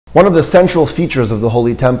One of the central features of the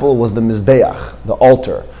Holy Temple was the Mizbeach, the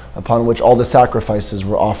altar, upon which all the sacrifices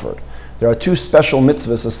were offered. There are two special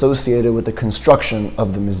mitzvahs associated with the construction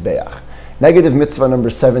of the Mizbeach. Negative mitzvah number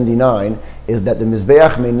 79 is that the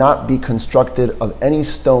Mizbeach may not be constructed of any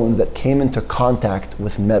stones that came into contact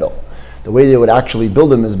with metal. The way they would actually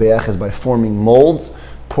build a Mizbeach is by forming molds,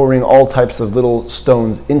 pouring all types of little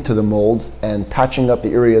stones into the molds, and patching up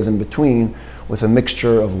the areas in between with a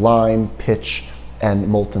mixture of lime, pitch, and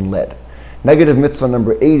molten lead. Negative mitzvah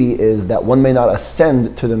number 80 is that one may not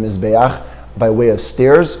ascend to the Mizbeach by way of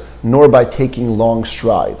stairs, nor by taking long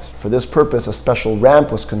strides. For this purpose, a special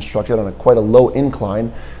ramp was constructed on quite a low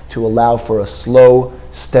incline to allow for a slow,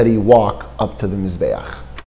 steady walk up to the Mizbeach.